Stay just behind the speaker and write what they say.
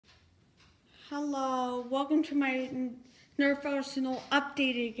Hello, welcome to my Nerf Arsenal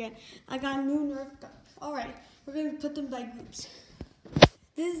updated again. I got new Nerf guns. Alright, we're going to put them by groups.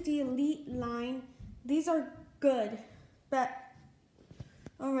 This is the elite line. These are good.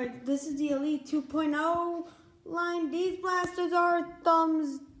 Alright, this is the elite 2.0 line. These blasters are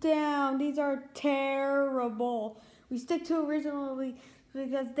thumbs down. These are terrible. We stick to originally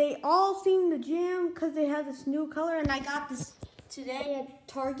because they all seem to jam because they have this new color, and I got this today at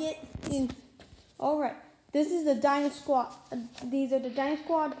Target. Alright, this is the Dino Squad. These are the Dino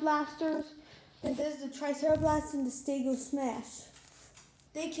Squad blasters. And this is the Tricera Blast and the Stego Smash.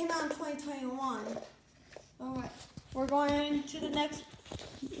 They came out in 2021. Alright, we're going to the next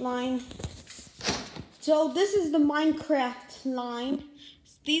line. So this is the Minecraft line.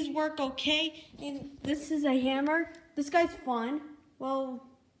 These work okay. And this is a hammer. This guy's fun. Well,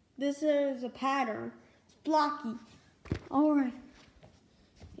 this is a pattern. It's blocky. Alright.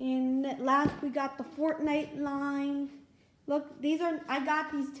 And last we got the Fortnite line. Look, I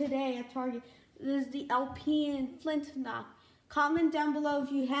got these today at Target. This is the LP and Flint knock. Comment down below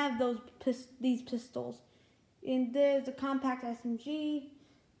if you have these pistols. And there's a compact SMG.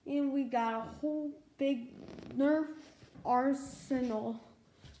 And we got a whole big Nerf Arsenal.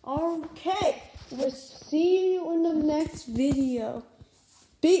 Okay, we'll see you in the next video.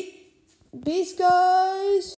 Peace, guys.